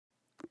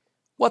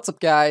What's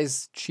up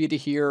guys, Cheetah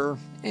here,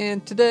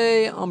 and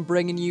today I'm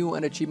bringing you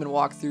an achievement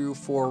walkthrough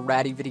for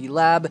Rattyvity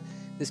Lab.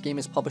 This game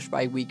is published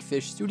by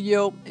Weakfish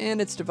Studio,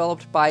 and it's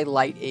developed by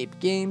Light Ape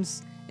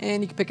Games,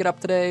 and you can pick it up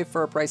today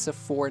for a price of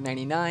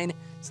 $4.99.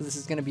 So this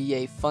is going to be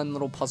a fun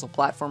little puzzle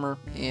platformer,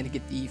 and to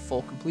get the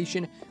full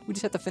completion, we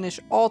just have to finish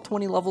all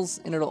 20 levels,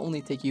 and it'll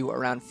only take you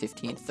around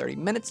 15 to 30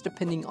 minutes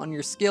depending on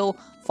your skill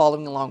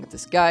following along with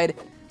this guide.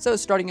 So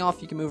starting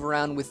off, you can move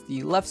around with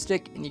the left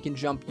stick, and you can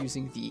jump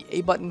using the A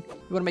button.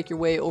 You want to make your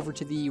way over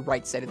to the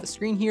right side of the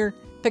screen here,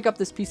 pick up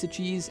this piece of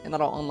cheese, and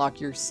that'll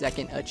unlock your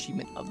second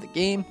achievement of the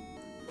game.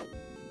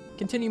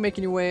 Continue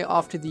making your way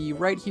off to the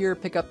right here,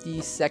 pick up the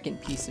second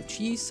piece of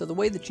cheese. So the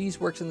way the cheese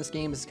works in this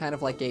game is kind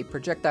of like a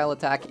projectile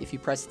attack. If you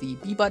press the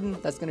B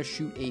button, that's going to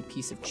shoot a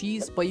piece of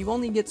cheese, but you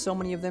only get so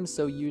many of them,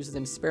 so use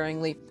them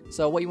sparingly.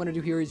 So what you want to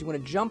do here is you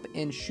want to jump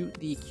and shoot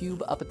the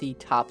cube up at the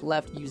top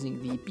left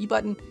using the B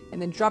button,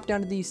 and then drop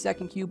down to the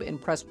second cube and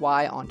press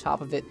Y on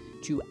top of it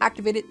to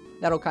activate it.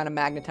 That'll kind of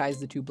magnetize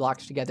the two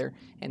blocks together,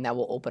 and that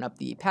will open up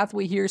the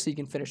pathway here so you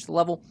can finish the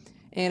level.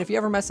 And if you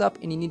ever mess up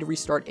and you need to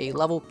restart a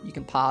level, you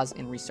can pause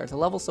and restart the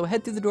level. So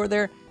head through the door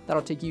there,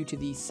 that'll take you to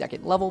the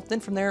second level. Then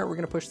from there, we're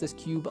going to push this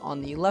cube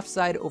on the left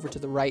side over to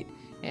the right,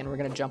 and we're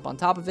going to jump on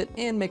top of it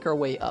and make our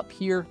way up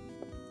here.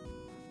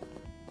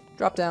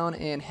 Drop down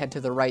and head to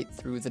the right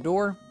through the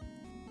door.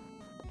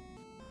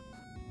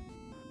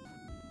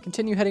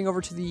 Continue heading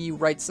over to the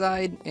right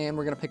side, and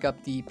we're going to pick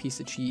up the piece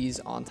of cheese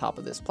on top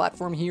of this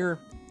platform here.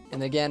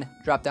 And again,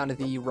 drop down to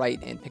the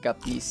right and pick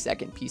up the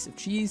second piece of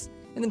cheese.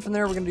 And then from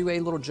there, we're going to do a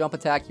little jump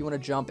attack. You want to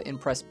jump and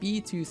press B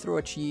to throw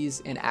a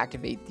cheese and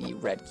activate the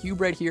red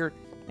cube right here.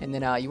 And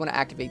then you want to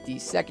activate the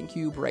second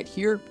cube right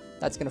here.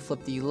 That's going to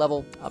flip the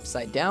level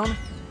upside down.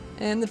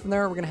 And then from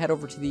there, we're going to head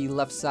over to the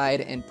left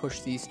side and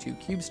push these two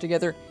cubes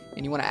together.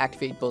 And you want to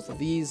activate both of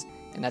these,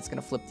 and that's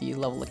going to flip the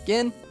level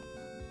again.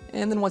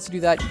 And then once you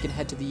do that, you can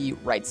head to the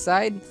right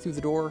side through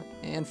the door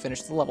and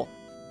finish the level.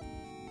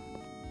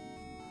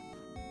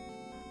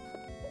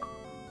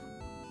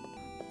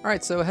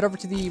 Alright, so head over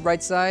to the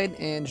right side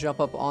and jump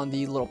up on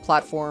the little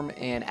platform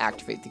and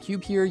activate the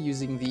cube here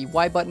using the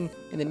Y button,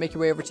 and then make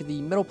your way over to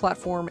the middle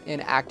platform and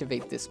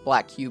activate this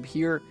black cube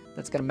here.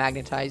 That's going to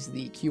magnetize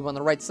the cube on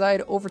the right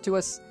side over to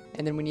us,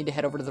 and then we need to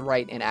head over to the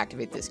right and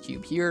activate this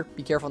cube here.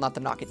 Be careful not to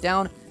knock it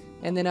down.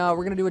 And then we're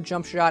going to do a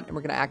jump shot, and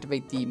we're going to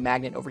activate the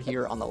magnet over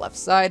here on the left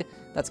side.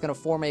 That's going to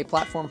form a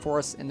platform for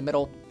us in the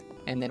middle,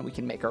 and then we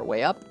can make our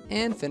way up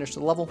and finish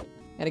the level.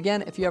 And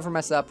again, if you ever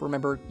mess up,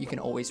 remember, you can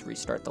always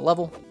restart the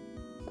level.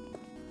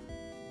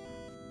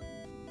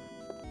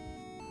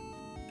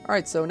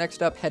 Alright, so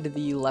next up, head to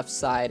the left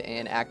side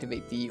and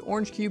activate the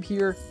orange cube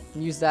here,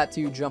 and use that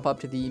to jump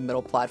up to the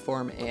middle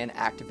platform and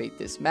activate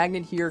this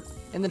magnet here.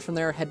 And then from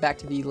there, head back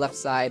to the left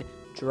side,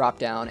 drop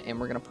down, and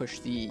we're going to push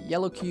the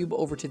yellow cube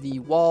over to the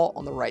wall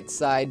on the right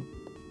side.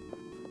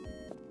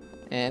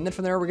 And then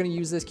from there, we're going to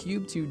use this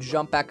cube to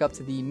jump back up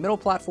to the middle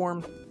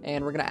platform,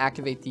 and we're going to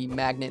activate the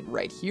magnet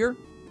right here.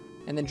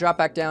 And then drop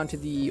back down to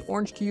the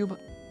orange cube,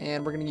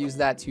 and we're going to use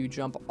that to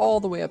jump all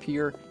the way up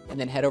here, and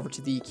then head over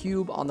to the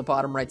cube on the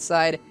bottom right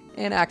side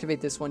and activate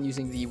this one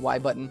using the Y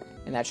button,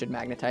 and that should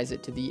magnetize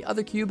it to the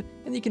other cube,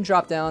 and you can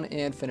drop down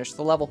and finish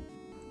the level.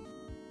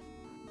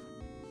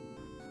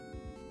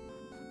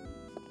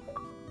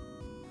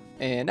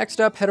 And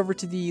next up, head over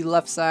to the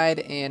left side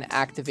and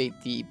activate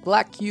the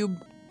black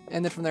cube.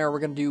 And then from there, we're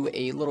going to do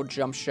a little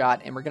jump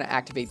shot, and we're going to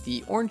activate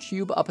the orange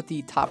cube up at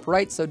the top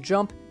right. So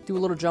jump, do a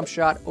little jump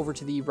shot over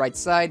to the right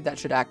side. That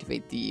should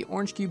activate the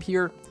orange cube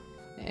here.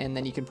 And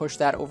then you can push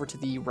that over to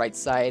the right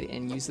side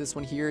and use this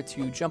one here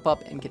to jump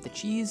up and get the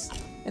cheese.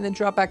 And then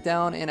drop back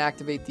down and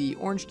activate the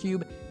orange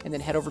cube, and then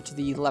head over to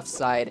the left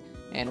side.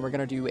 And we're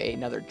going to do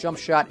another jump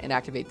shot and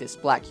activate this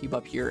black cube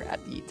up here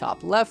at the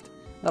top left.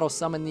 That'll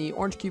summon the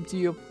orange cube to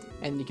you,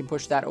 and you can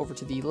push that over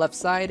to the left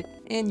side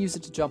and use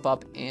it to jump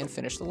up and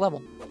finish the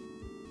level.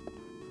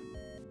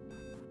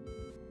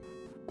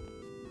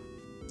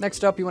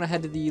 Next up, you want to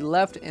head to the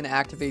left and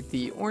activate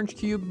the orange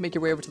cube, make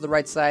your way over to the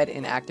right side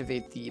and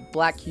activate the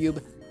black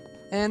cube.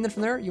 And then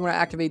from there, you want to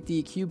activate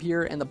the cube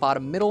here in the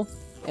bottom middle,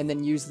 and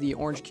then use the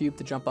orange cube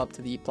to jump up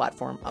to the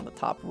platform on the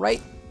top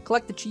right.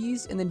 Collect the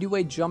cheese, and then do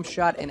a jump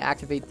shot and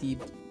activate the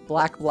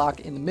black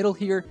block in the middle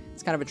here.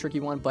 It's kind of a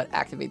tricky one, but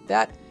activate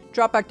that.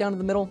 Drop back down to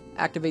the middle,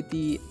 activate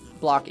the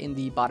block in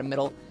the bottom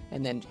middle,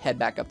 and then head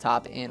back up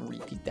top and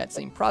repeat that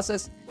same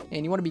process.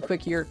 And you want to be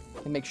quick here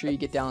and make sure you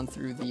get down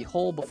through the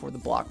hole before the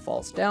block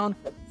falls down.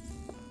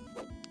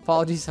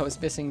 Apologies, I was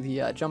missing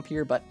the jump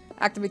here, but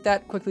activate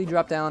that, quickly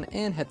drop down,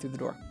 and head through the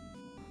door.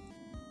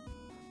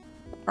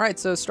 Alright,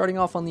 so starting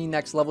off on the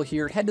next level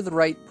here, head to the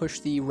right, push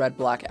the red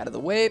block out of the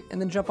way, and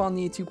then jump on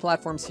the two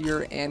platforms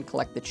here and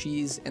collect the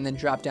cheese, and then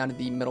drop down to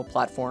the middle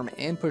platform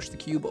and push the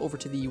cube over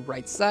to the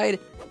right side.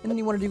 And then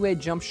you want to do a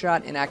jump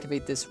shot and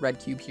activate this red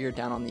cube here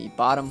down on the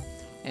bottom,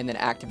 and then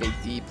activate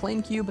the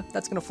plane cube.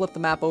 That's going to flip the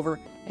map over,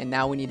 and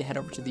now we need to head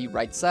over to the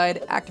right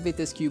side, activate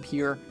this cube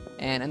here,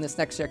 and in this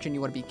next section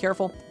you want to be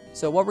careful.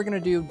 So what we're going to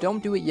do,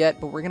 don't do it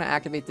yet, but we're going to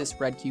activate this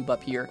red cube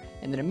up here.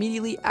 And then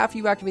immediately after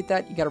you activate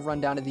that, you got to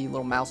run down to the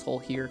little mouse hole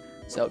here.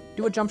 So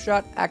do a jump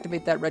shot,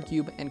 activate that red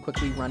cube, and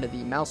quickly run to the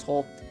mouse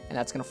hole. And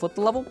that's going to flip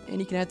the level, and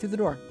you can head through the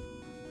door.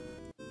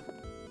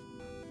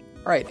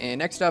 Alright, and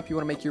next up, you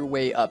want to make your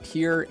way up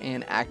here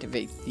and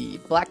activate the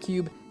black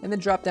cube, and then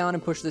drop down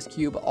and push this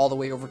cube all the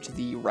way over to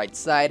the right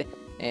side,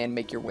 and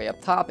make your way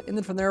up top. And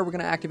then from there, we're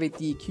going to activate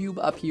the cube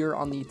up here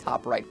on the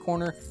top right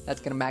corner. That's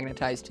going to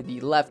magnetize to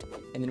the left,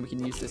 and then we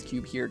can use this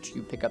cube here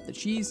to pick up the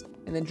cheese,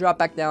 and then drop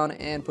back down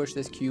and push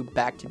this cube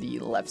back to the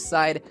left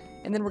side.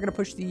 And then we're going to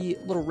push the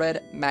little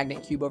red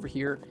magnet cube over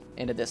here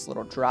into this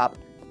little drop,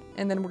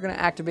 and then we're going to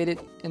activate it,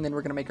 and then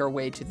we're going to make our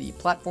way to the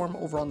platform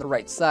over on the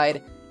right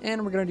side.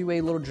 And we're going to do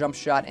a little jump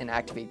shot and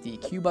activate the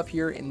cube up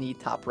here in the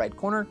top right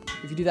corner.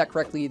 If you do that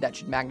correctly, that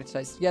should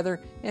magnetize together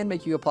and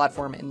make you a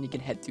platform, and you can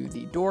head through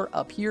the door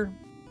up here.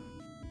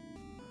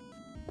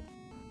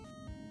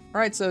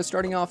 Alright, so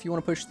starting off, you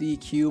want to push the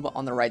cube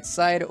on the right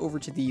side over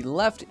to the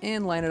left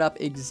and line it up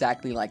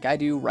exactly like I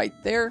do right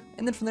there.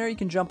 And then from there, you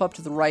can jump up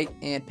to the right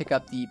and pick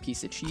up the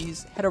piece of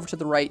cheese. Head over to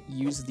the right,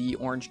 use the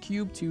orange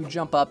cube to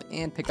jump up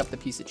and pick up the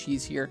piece of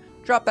cheese here.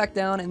 Drop back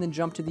down and then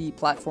jump to the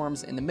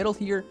platforms in the middle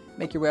here.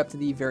 Make your way up to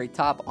the very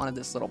top onto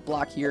this little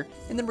block here.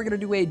 And then we're going to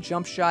do a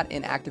jump shot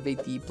and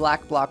activate the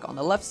black block on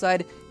the left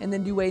side. And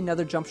then do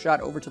another jump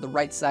shot over to the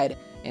right side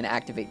and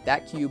activate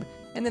that cube.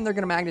 And then they're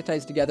going to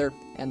magnetize together,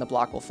 and the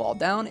block will fall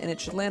down, and it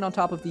should land on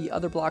top of the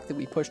other block that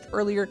we pushed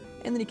earlier,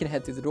 and then you can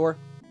head through the door.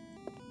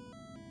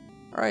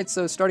 Alright,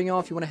 so starting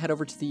off, you want to head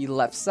over to the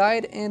left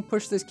side and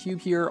push this cube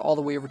here all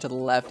the way over to the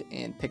left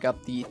and pick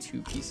up the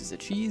 2 pieces of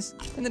cheese.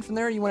 And then from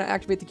there, you want to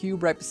activate the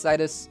cube right beside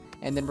us,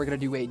 and then we're going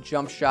to do a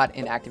jump shot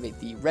and activate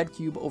the red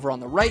cube over on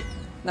the right.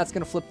 And that's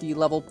going to flip the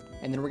level,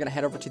 and then we're going to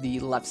head over to the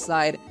left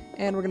side,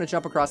 and we're going to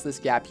jump across this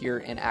gap here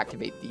and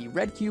activate the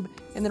red cube.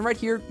 And then right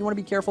here, you want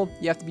to be careful.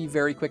 You have to be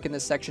very quick in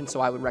this section, so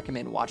I would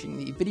recommend watching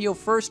the video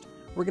first.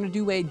 We're going to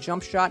do a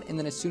jump shot, and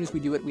then as soon as we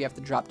do it, we have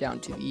to drop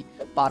down to the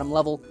bottom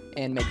level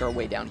and make our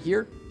way down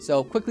here.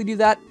 So quickly do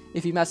that.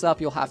 If you mess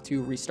up, you'll have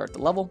to restart the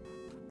level.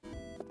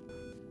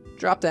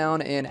 Drop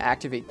down and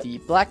activate the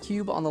black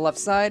cube on the left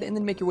side, and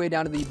then make your way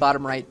down to the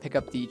bottom right, pick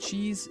up the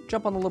cheese,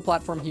 jump on the little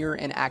platform here,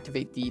 and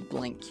activate the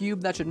blank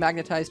cube. That should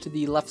magnetize to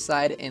the left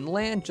side and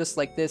land just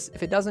like this.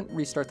 If it doesn't,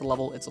 restart the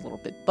level. It's a little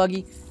bit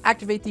buggy.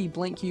 Activate the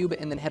blank cube,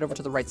 and then head over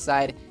to the right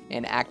side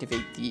and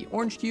activate the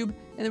orange cube,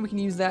 and then we can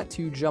use that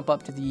to jump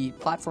up to the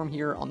platform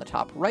here on the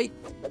top right.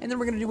 And then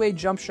we're going to do a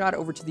jump shot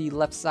over to the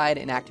left side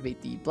and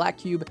activate the black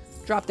cube,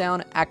 drop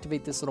down,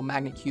 activate this little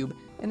magnet cube,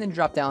 and then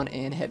drop down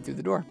and head through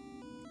the door.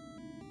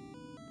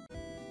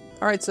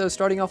 Alright, so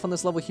starting off on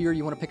this level here,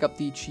 you want to pick up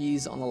the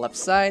cheese on the left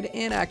side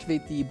and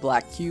activate the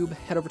black cube.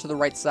 Head over to the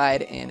right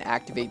side and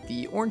activate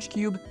the orange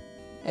cube,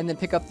 and then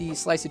pick up the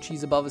slice of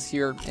cheese above us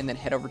here, and then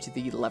head over to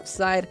the left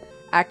side,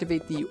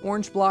 activate the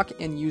orange block,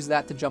 and use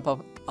that to jump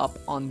up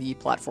on the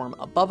platform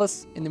above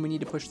us. And then we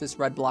need to push this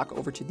red block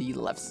over to the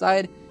left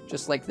side,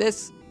 just like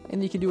this,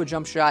 and you can do a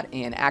jump shot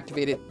and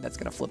activate it. That's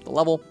going to flip the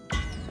level.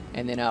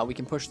 And then we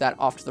can push that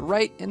off to the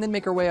right, and then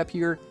make our way up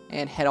here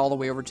and head all the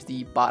way over to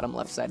the bottom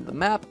left side of the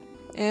map.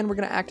 And we're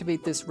going to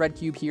activate this red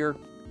cube here,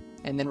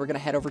 and then we're going to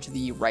head over to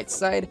the right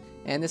side.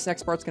 And this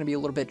next part's going to be a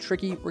little bit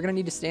tricky. We're going to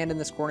need to stand in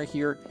this corner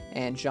here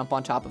and jump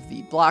on top of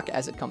the block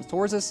as it comes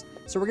towards us.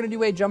 So we're going to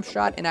do a jump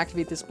shot and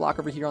activate this block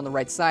over here on the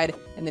right side,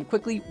 and then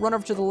quickly run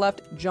over to the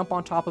left, jump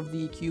on top of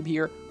the cube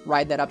here,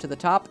 ride that up to the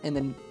top, and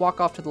then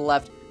walk off to the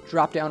left,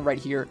 drop down right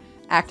here,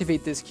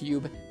 activate this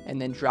cube,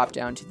 and then drop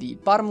down to the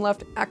bottom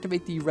left,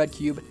 activate the red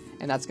cube,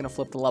 and that's going to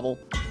flip the level.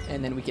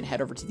 And then we can head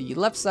over to the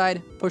left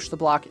side, push the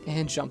block,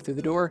 and jump through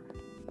the door.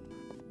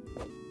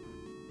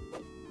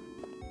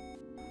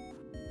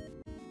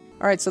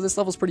 Alright, so this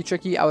level's pretty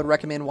tricky. I would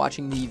recommend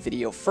watching the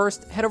video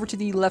first. Head over to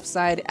the left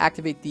side,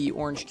 activate the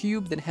orange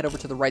cube, then head over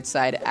to the right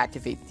side,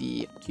 activate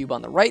the cube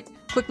on the right.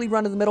 Quickly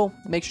run to the middle,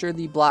 make sure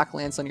the block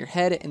lands on your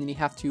head, and then you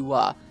have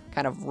to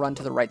kind of run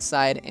to the right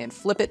side and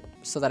flip it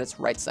so that it's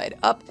right side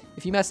up.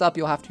 If you mess up,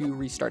 you'll have to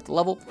restart the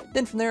level.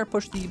 Then from there,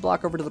 push the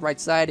block over to the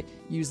right side,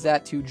 use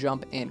that to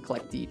jump and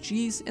collect the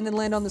cheese, and then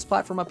land on this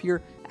platform up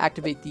here,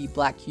 activate the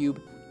black cube,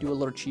 do a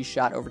little cheese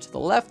shot over to the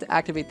left,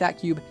 activate that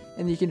cube, and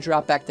then you can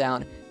drop back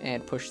down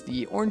and push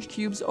the orange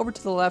cubes over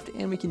to the left,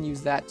 and we can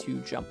use that to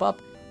jump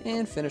up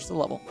and finish the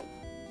level.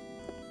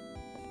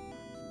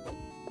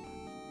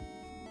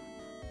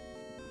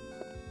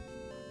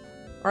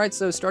 Alright,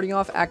 so starting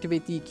off,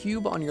 activate the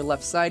cube on your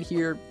left side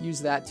here, use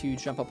that to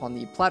jump up on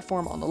the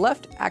platform on the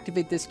left,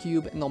 activate this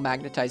cube, and they'll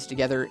magnetize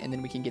together, and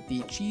then we can get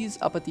the cheese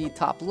up at the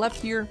top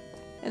left here,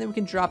 and then we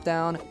can drop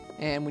down,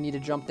 and we need to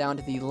jump down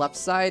to the left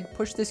side,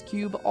 push this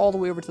cube all the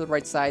way over to the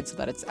right side so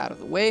that it's out of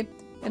the way,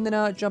 and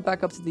then jump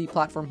back up to the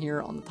platform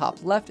here on the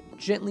top left,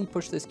 gently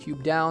push this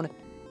cube down,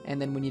 and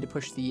then we need to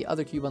push the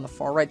other cube on the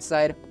far right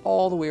side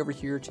all the way over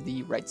here to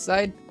the right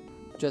side.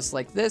 just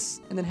like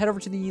this, and then head over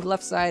to the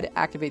left side,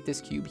 activate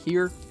this cube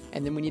here,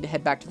 and then we need to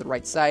head back to the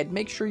right side.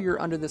 Make sure you're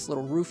under this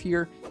little roof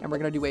here, and we're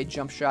going to do a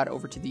jump shot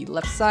over to the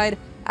left side,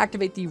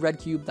 activate the red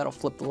cube, that'll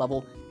flip the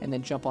level, and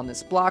then jump on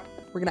this block.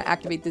 We're going to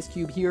activate this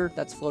cube here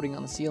that's floating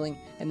on the ceiling,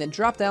 and then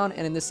drop down,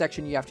 and in this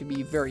section you have to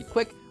be very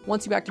quick.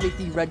 Once you activate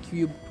the red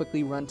cube,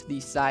 quickly run to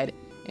the side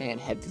and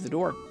head through the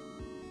door.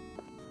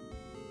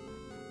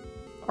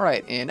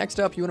 Alright, and next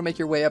up, you want to make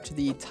your way up to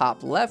the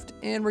top left,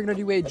 and we're going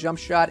to do a jump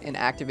shot and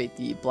activate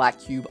the black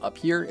cube up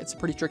here. It's a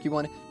pretty tricky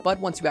one, but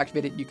once you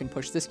activate it, you can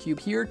push this cube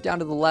here down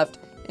to the left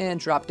and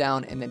drop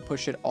down, and then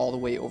push it all the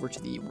way over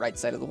to the right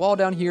side of the wall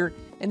down here,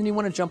 and then you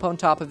want to jump on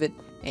top of it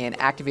and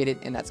activate it,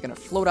 and that's going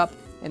to float up,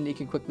 and you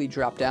can quickly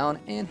drop down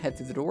and head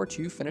through the door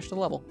to finish the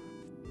level.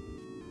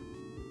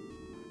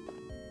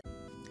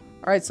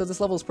 Alright, so this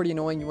level is pretty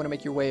annoying. You want to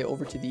make your way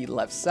over to the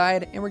left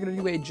side, and we're going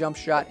to do a jump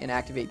shot and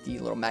activate the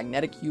little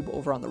magnetic cube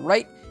over on the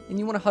right, and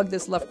you want to hug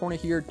this left corner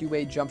here, do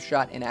a jump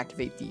shot and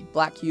activate the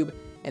black cube,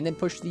 and then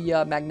push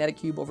the magnetic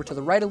cube over to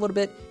the right a little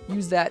bit,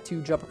 use that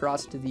to jump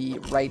across to the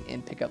right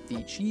and pick up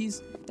the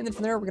cheese, and then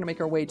from there we're going to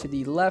make our way to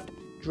the left,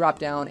 drop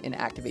down and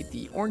activate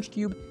the orange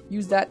cube,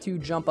 use that to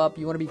jump up.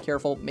 You want to be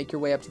careful, make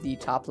your way up to the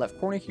top left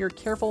corner here,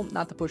 careful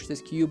not to push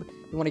this cube,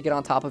 you want to get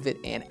on top of it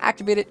and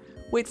activate it,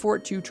 wait for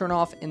it to turn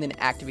off, and then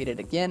activate it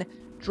again,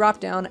 drop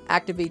down,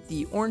 activate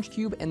the orange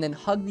cube, and then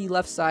hug the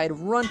left side,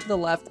 run to the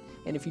left,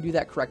 and if you do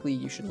that correctly,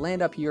 you should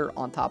land up here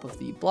on top of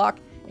the block,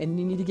 and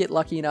you need to get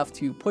lucky enough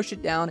to push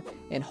it down,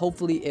 and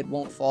hopefully it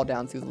won't fall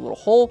down through the little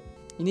hole.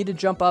 You need to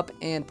jump up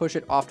and push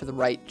it off to the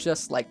right,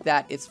 just like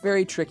that. It's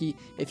very tricky.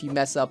 If you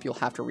mess up, you'll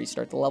have to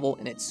restart the level,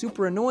 and it's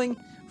super annoying.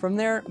 From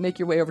there, make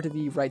your way over to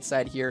the right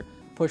side here,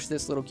 push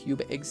this little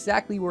cube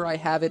exactly where I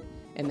have it,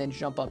 and then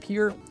jump up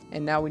here,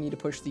 and now we need to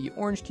push the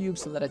orange cube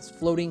so that it's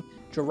floating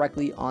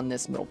directly on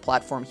this middle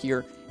platform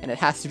here, and it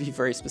has to be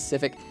very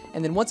specific.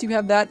 And then once you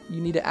have that, you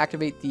need to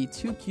activate the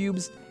two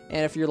cubes,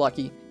 and if you're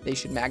lucky, they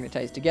should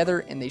magnetize together,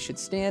 and they should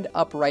stand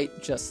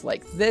upright just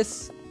like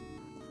this.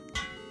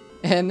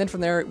 And then from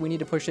there, we need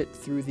to push it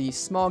through the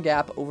small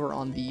gap over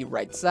on the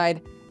right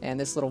side, and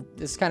this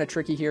is kind of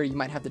tricky here. You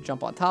might have to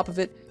jump on top of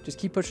it. Just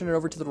keep pushing it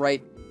over to the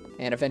right,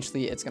 and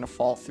eventually it's going to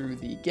fall through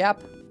the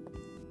gap.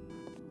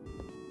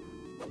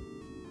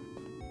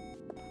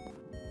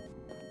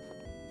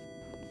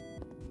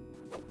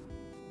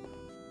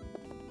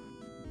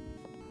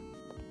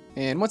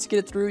 And once you get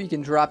it through, you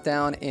can drop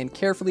down and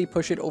carefully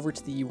push it over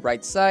to the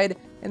right side,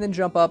 and then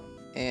jump up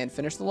and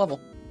finish the level.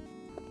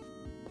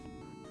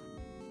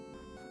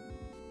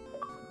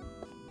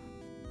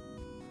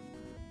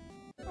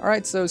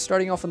 Alright, so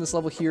starting off on this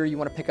level here, you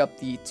want to pick up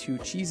the two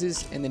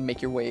cheeses, and then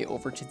make your way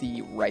over to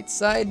the right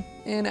side,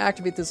 and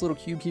activate this little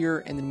cube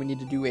here, and then we need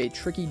to do a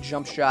tricky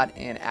jump shot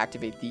and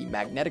activate the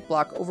magnetic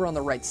block over on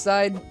the right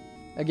side.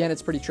 Again,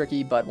 it's pretty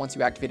tricky, but once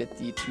you activate it,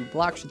 the two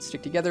blocks should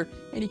stick together,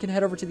 and you can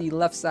head over to the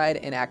left side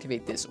and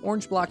activate this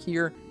orange block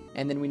here,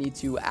 and then we need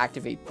to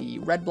activate the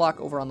red block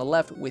over on the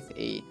left with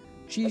a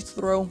cheese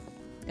throw,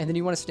 and then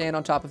you want to stand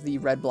on top of the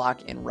red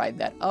block and ride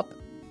that up,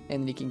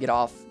 and then you can get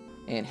off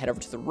and head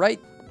over to the right,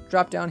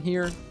 drop down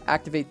here,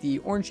 activate the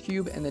orange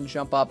cube, and then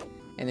jump up,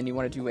 and then you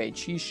want to do a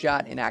cheese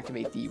shot and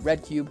activate the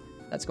red cube.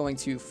 That's going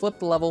to flip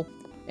the level,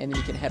 and then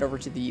you can head over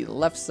to the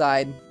left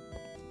side,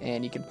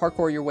 and you can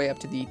parkour your way up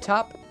to the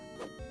top,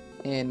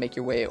 and make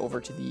your way over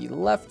to the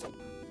left,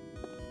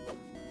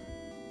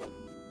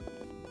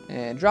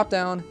 and drop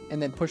down,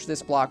 and then push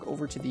this block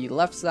over to the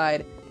left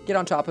side, get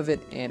on top of it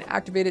and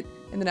activate it,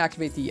 and then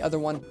activate the other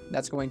one.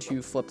 That's going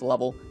to flip the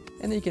level,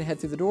 and then you can head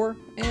through the door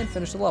and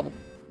finish the level.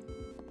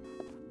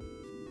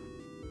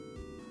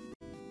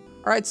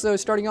 Alright, so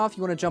starting off,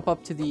 you want to jump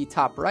up to the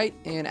top right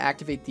and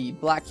activate the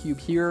black cube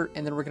here,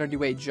 and then we're going to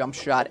do a jump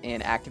shot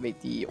and activate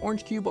the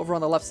orange cube over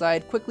on the left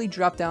side. Quickly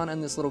drop down on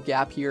this little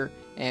gap here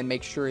and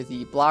make sure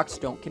the blocks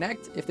don't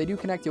connect. If they do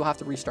connect, you'll have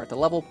to restart the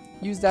level.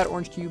 Use that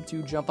orange cube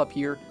to jump up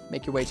here,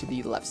 make your way to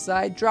the left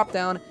side, drop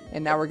down,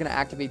 and now we're going to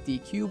activate the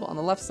cube on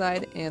the left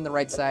side and the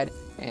right side,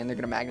 and they're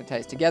going to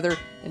magnetize together,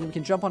 and we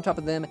can jump on top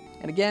of them,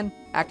 and again,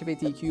 activate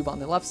the cube on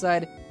the left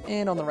side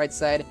and on the right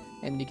side,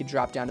 and you can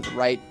drop down to the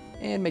right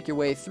and make your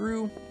way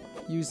through,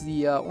 use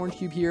the orange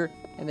cube here,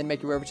 and then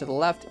make your way over to the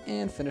left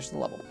and finish the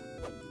level.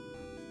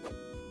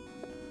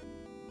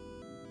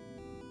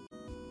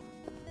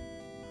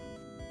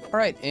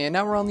 Alright, and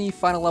now we're on the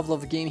final level of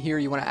the game here.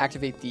 You want to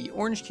activate the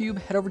orange cube,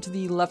 head over to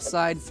the left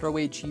side, throw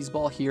a cheese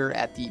ball here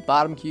at the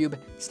bottom cube,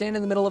 stand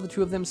in the middle of the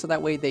two of them so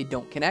that way they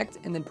don't connect,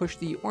 and then push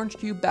the orange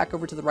cube back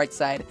over to the right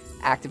side,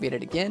 activate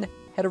it again,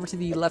 head over to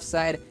the left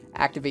side,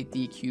 activate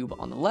the cube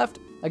on the left,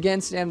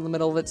 again stand in the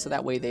middle of it so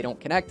that way they don't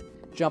connect,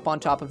 jump on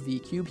top of the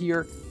cube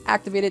here,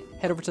 activate it,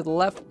 head over to the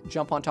left,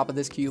 jump on top of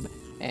this cube,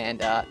 and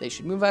they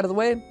should move out of the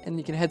way, and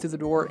you can head through the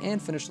door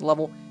and finish the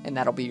level, and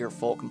that'll be your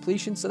full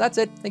completion. So that's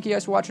it. Thank you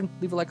guys for watching.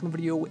 Leave a like on the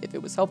video if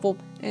it was helpful,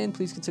 and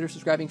please consider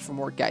subscribing for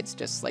more guides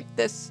just like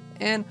this,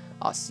 and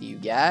I'll see you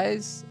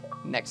guys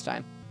next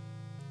time.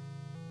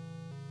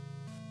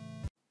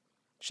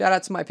 Shout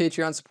out to my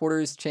Patreon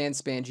supporters,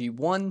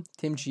 ChanSpanG1,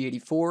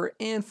 TimG84,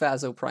 and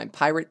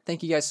PhazoPrimePirate.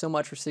 Thank you guys so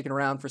much for sticking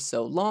around for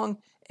so long.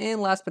 And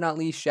last but not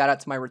least, shout out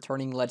to my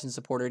returning legend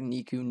supporter,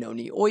 Niku no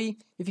Ni Oi.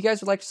 If you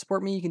guys would like to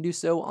support me, you can do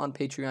so on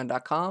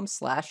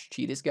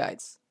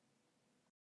patreon.com/CheetahsGuides.